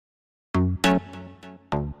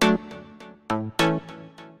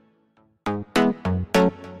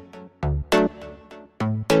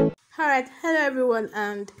Alright, hello everyone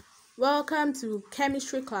and welcome to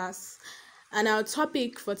chemistry class, and our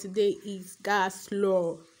topic for today is gas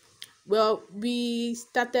law. Well, we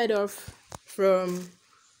started off from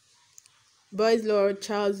Boyle's law,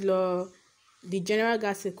 Charles' law, the general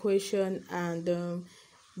gas equation, and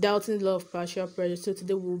Dalton's law of partial pressure. So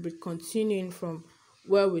today we'll be continuing from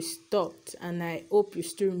where we stopped, and I hope you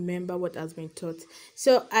still remember what has been taught.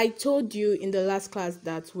 So I told you in the last class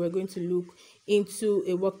that we're going to look into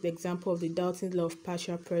a worked example of the Dalton's law of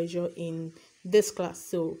partial pressure in this class.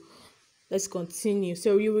 So let's continue.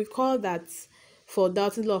 So you recall that for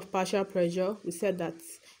Dalton's law of partial pressure, we said that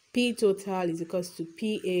P total is equals to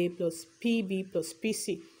PA plus PB plus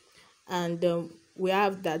PC, and we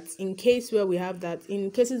have that in cases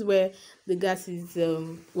where the gas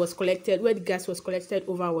was collected, where the gas was collected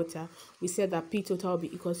over water, we said that P total will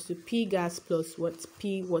be equals to P gas plus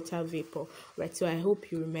P water vapor, right? So I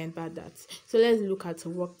hope you remember that. So let's look at a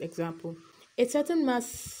worked example. A certain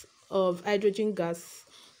mass of hydrogen gas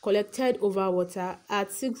collected over water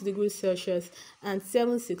at 6 degrees Celsius and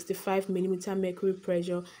 765 millimeter mercury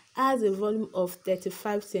pressure has a volume of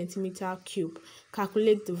 35 centimeter cube.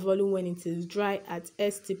 Calculate the volume when it is dry at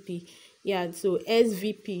STP. Yeah, so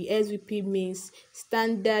SVP means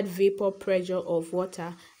standard vapor pressure of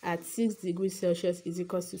water at 6 degrees Celsius is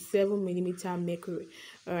equal to 7 millimeter mercury.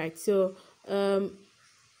 All right, so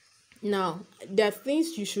now, there are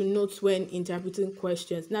things you should note when interpreting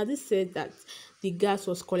questions. Now, this said that the gas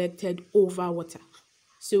was collected over water.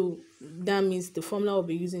 So that means the formula we'll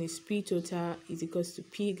be using is P total is equals to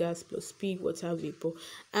P gas plus P water vapor.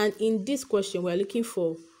 And in this question, we're looking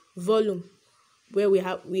for volume, where we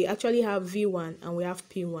actually have V1 and we have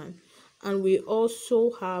P1. And we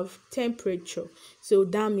also have temperature. So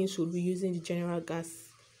that means we'll be using the general gas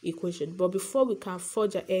equation. But before we can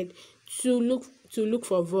forge ahead to look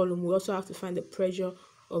for volume, we also have to find the pressure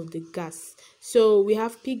of the gas. So we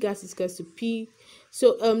have P gas is equal to P.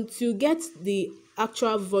 So to get the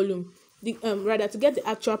actual volume, to get the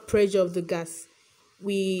actual pressure of the gas,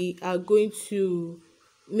 we are going to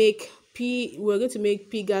make P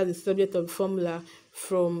gas the subject of the formula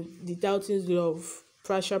from the Dalton's law of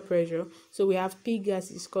partial pressure. So we have P gas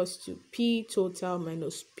is equal to P total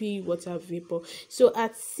minus P water vapor. So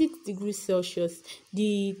at 6 degrees Celsius,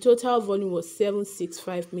 the total volume was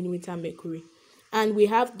 765 millimeter mercury. And we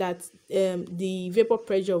have that the vapor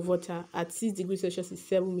pressure of water at 6 degrees Celsius is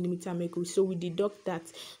 7 millimeter mercury. So we deduct that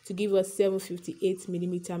to give us 758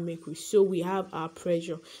 millimeter mercury. So we have our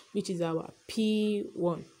pressure, which is our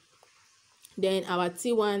P1. Then our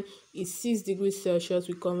T1 is 6 degrees Celsius.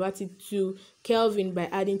 We convert it to Kelvin by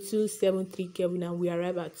adding 273 Kelvin, and we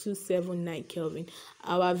arrive at 279 Kelvin.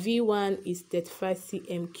 Our V1 is 35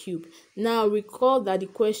 cm cube. Now recall that the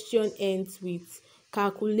question ends with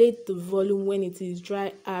calculate the volume when it is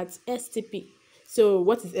dry at STP. So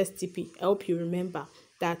what is STP? I hope you remember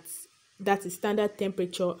that is standard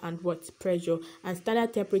temperature and what pressure, and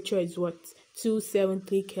standard temperature is what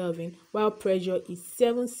 273 Kelvin, while pressure is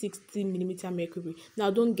 760 millimeter mercury.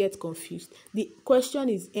 Now don't get confused. The question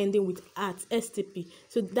is ending with at STP,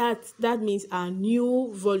 so that means our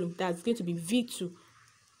new volume, that's going to be V2,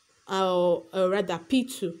 or rather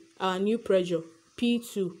P2, our new pressure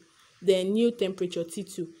P2, then new temperature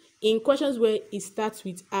T2. In questions where it starts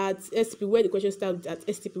with at STP, where the question starts with at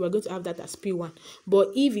STP, we're going to have that as P1.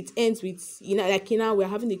 But if it ends with, we're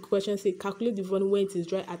having the question say calculate the volume when it is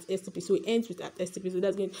dry at STP, so it ends with at STP. So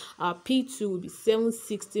that's going to, our P2 will be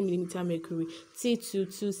 760 millimeter mercury, T2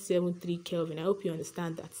 273 Kelvin. I hope you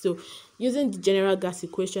understand that. So using the general gas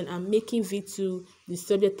equation and making V2 the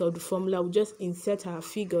subject of the formula, we just insert our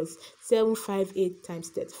figures. 758 times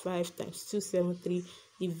 35 times 273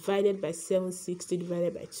 divided by 760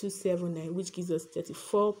 divided by 279, which gives us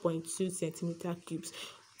 34.2 centimeter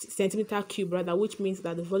cube, which means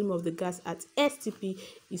that the volume of the gas at STP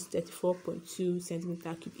is 34.2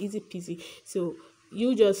 centimeter cube. Easy peasy. So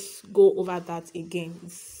you just go over that again.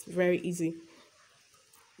 It's very easy.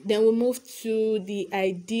 Then we move to the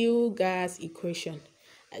ideal gas equation.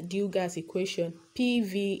 Ideal gas equation,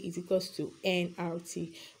 PV is equals to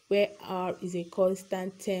nRT, where R is a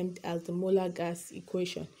constant termed as the molar gas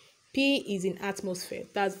equation. P is in atmosphere.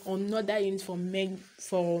 That's another unit for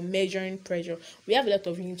measuring pressure. We have a lot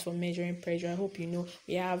of units for measuring pressure. I hope you know.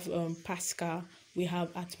 We have Pascal, we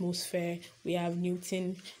have atmosphere, we have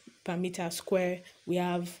Newton per meter square, we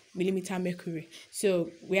have millimeter mercury.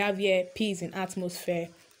 So we have here P is in atmosphere,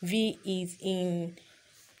 V is in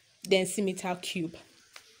densimeter cube.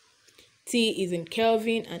 T is in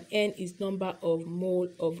Kelvin, and N is number of mole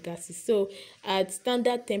of gases. So at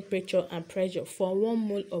standard temperature and pressure for 1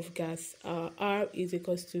 mole of gas, R is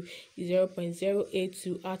equals to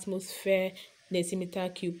 0.082 atmosphere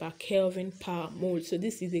decimeter cube per Kelvin per mole. So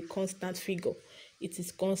this is a constant figure. It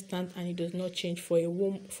is constant and it does not change for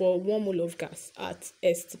 1 mole of gas at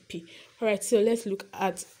STP. All right, so let's look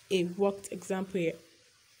at a worked example here.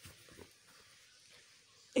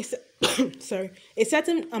 A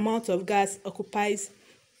certain amount of gas occupies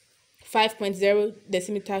 5.0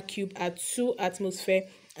 decimeter cube at 2 atmosphere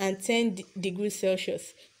and 10 degrees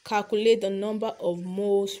Celsius. Calculate the number of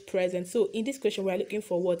moles present. So in this question, we are looking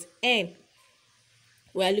for what? N.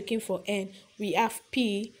 We are looking for N. We have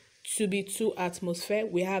P to be 2 atmosphere.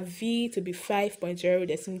 We have V to be 5.0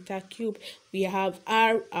 decimeter cube. We have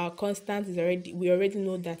R, our constant is we already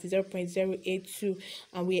know that is 0.082,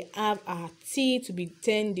 and we have our T to be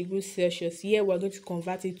 10 degrees Celsius. Here we're going to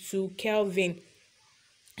convert it to Kelvin.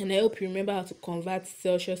 And I hope you remember how to convert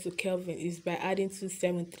Celsius to Kelvin is by adding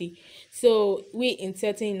 273. So we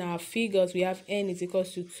inserting in our figures, we have N is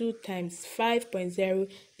equals to 2 times 5.0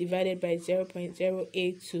 divided by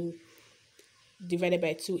 0.082 divided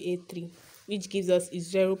by 283, which gives us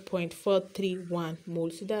is 0.431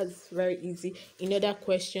 moles. So that's very easy. In other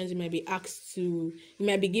questions, you might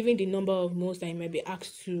be given the number of moles, and you might be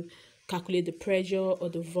asked to calculate the pressure or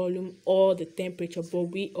the volume or the temperature, but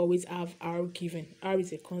we always have R given. R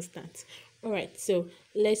is a constant. All right, so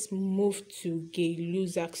let's move to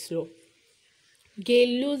Gay-Lussac's law.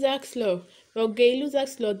 Gay-Lussac's law. Well,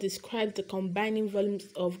 Gay-Lussac's law describes the combining volumes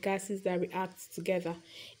of gases that react together.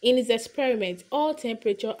 In his experiment, all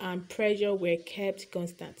temperature and pressure were kept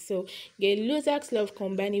constant. So Gay-Lussac's law of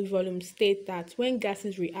combining volumes states that when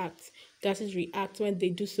gases react when they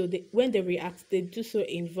do so they do so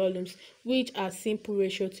in volumes which are simple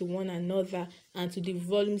ratio to one another and to the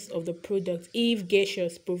volumes of the product if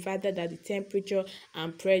gaseous, provided that the temperature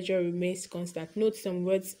and pressure remains constant. Note some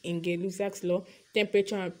words in Gay-Lussac's law.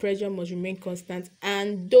 Temperature and pressure must remain constant,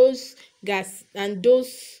 and those gases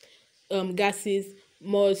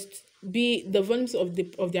must be, the volumes of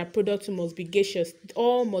their product must be gaseous.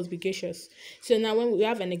 All must be gaseous. So now when we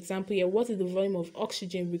have an example here, what is the volume of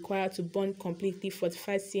oxygen required to burn completely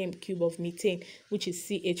 45 cm cube of methane, which is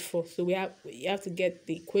CH4? So we have to get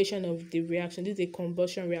the equation of the reaction. This is a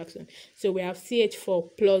combustion reaction. So we have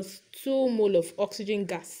CH4 plus 2 mole of oxygen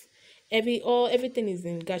gas. Everything is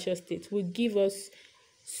in gaseous state, will give us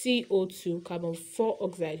CO2, carbon 4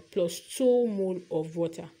 oxide, plus 2 mole of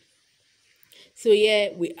water. So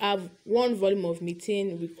here we have 1 volume of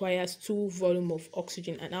methane requires 2 volume of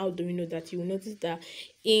oxygen. And how do we know that? You will notice that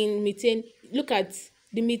in methane, look at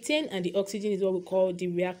the methane and the oxygen is what we call the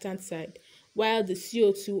reactant side, while the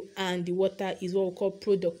CO2 and the water is what we call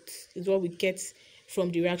products, is what we get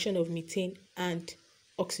from the reaction of methane and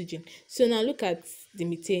oxygen. So now look at the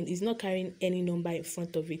methane, is not carrying any number in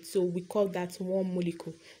front of it, so we call that 1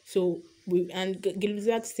 molecule. So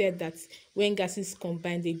Gay-Lussac said that when gases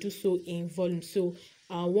combine, they do so in volume. So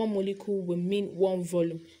 1 molecule will mean 1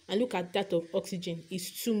 volume. And look at that of oxygen,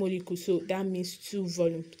 is 2 molecules, so that means 2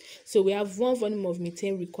 volumes. So we have 1 volume of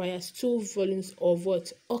methane requires 2 volumes of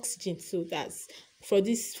what? Oxygen. So that's for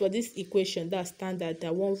this equation, that's standard,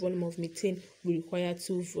 that 1 volume of methane will require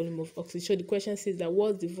 2 volume of oxygen. So the question says that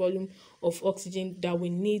what's the volume of oxygen that we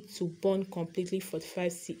need to burn completely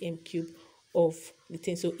 45 cm cube of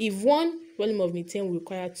methane? So if 1 volume of methane will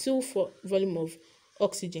require 2 volume of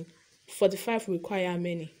oxygen, 45 will require how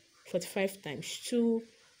many? 45 times 2,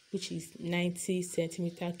 which is 90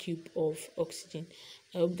 centimeter cube of oxygen.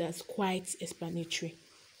 I hope that's quite explanatory.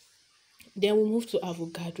 Then we move to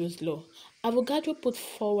Avogadro's law. Avogadro put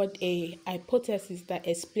forward a hypothesis that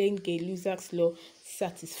explained Gay-Lussac's law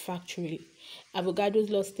satisfactorily. Avogadro's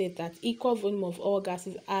law states that equal volume of all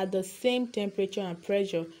gases at the same temperature and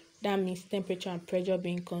pressure, that means temperature and pressure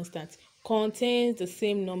being constant, contains the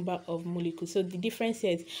same number of molecules. So the difference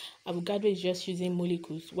here is Avogadro is just using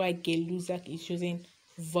molecules, while Gay-Lussac is using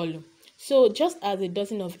volume. So just as a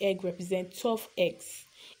dozen of eggs represent 12 eggs,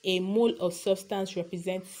 a mole of substance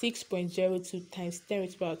represents 6.02 times 10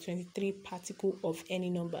 raised to the power 23 particle of any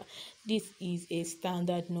number. This is a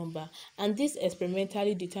standard number, and this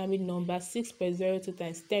experimentally determined number 6.02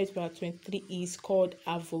 times 10 raised to the power 23 is called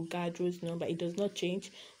Avogadro's number. It does not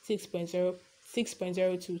change.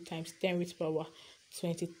 6.02 times 10 raised to the power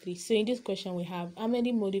 23. So in this question we have how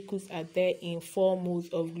many molecules are there in 4 moles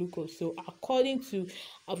of glucose. So according to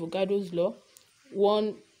Avogadro's law,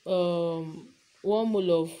 1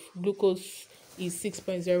 mole of glucose is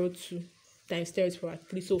 6.02 times 10 raised to the power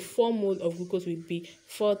 3. So 4 moles of glucose will be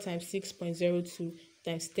 4 times 6.02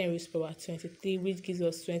 times 10 raised to the power 23, which gives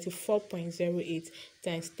us 24.08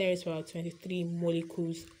 times 10 raised to the power 23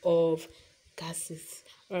 molecules of gases.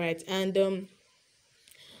 All right, and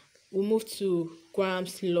we'll move to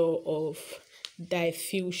Graham's law of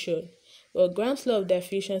diffusion. Well, Graham's law of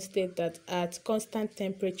diffusion states that at constant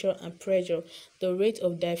temperature and pressure, the rate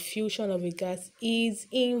of diffusion of a gas is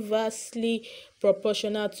inversely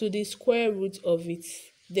proportional to the square root of its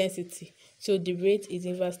density. So the rate is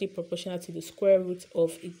inversely proportional to the square root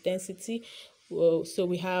of its density. Well, so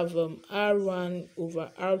we have R1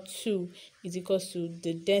 over R2 is equals to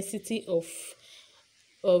the density of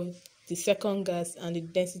the second gas and the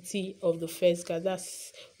density of the first gas.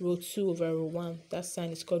 That's rho 2 over rho 1. That sign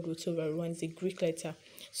is called rho 2 over rho 1. It's a Greek letter.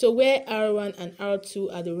 So where R1 and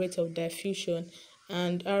R2 are the rate of diffusion,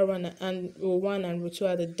 and R1 and rho 1 and rho 2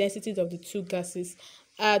 are the densities of the two gases,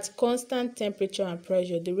 at constant temperature and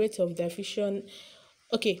pressure, the rate of diffusion,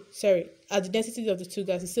 at the densities of the two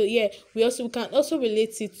gases. So yeah, we can also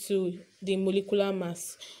relate it to the molecular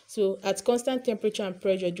mass. So at constant temperature and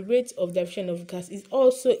pressure, the rate of diffusion of gas is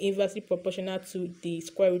also inversely proportional to the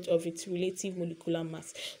square root of its relative molecular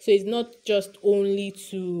mass. So it's not just only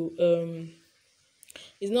to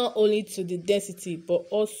the density, but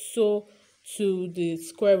also to the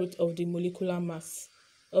square root of the molecular mass.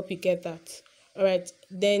 Hope you get that. All right,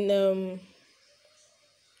 then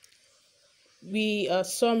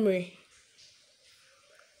summary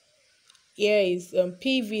here is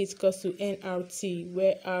PV is equals to nRT,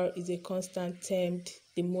 where R is a constant termed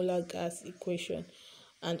the molar gas equation,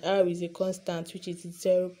 and R is a constant, which is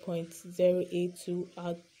 0.082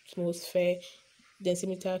 atmosphere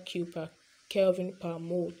decimeter cube per Kelvin per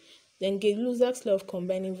mole. Then LUSSAC'S law of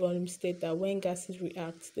combining volumes state that when gases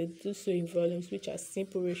react, they do so in volumes which are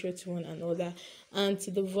simple ratio to one another and to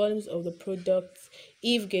the volumes of the product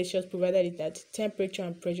if gaseous, provided that temperature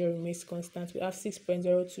and pressure remains constant. We have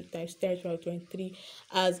 6.02 times 10 to the power 23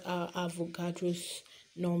 as our Avogadro's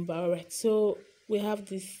number. All right, so we have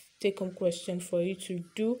this take-home question for you to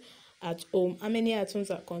do at home. How many atoms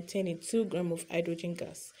are contained in 2 grams of hydrogen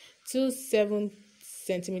gas? 7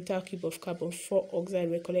 centimeter cube of carbon 4 oxide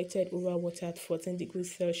were collected over water at 14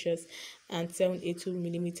 degrees Celsius and 782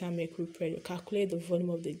 millimeter mercury pressure. Calculate the volume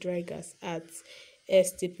of the dry gas at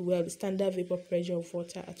S tip, well, the standard vapor pressure of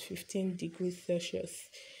water at 15 degrees Celsius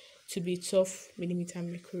to be 12 millimeter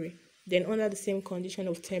mercury. Then under the same condition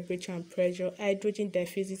of temperature and pressure, hydrogen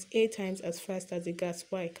diffuses 8 times as fast as the gas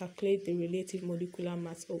Y. Calculate the relative molecular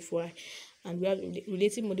mass of Y. And we have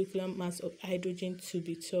relative molecular mass of hydrogen to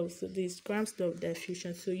be 12. So this is Graham's law of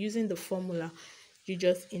diffusion. So using the formula, you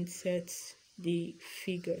just insert the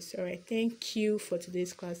figures. All right, thank you for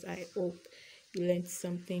today's class. I hope you learned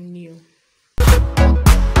something new.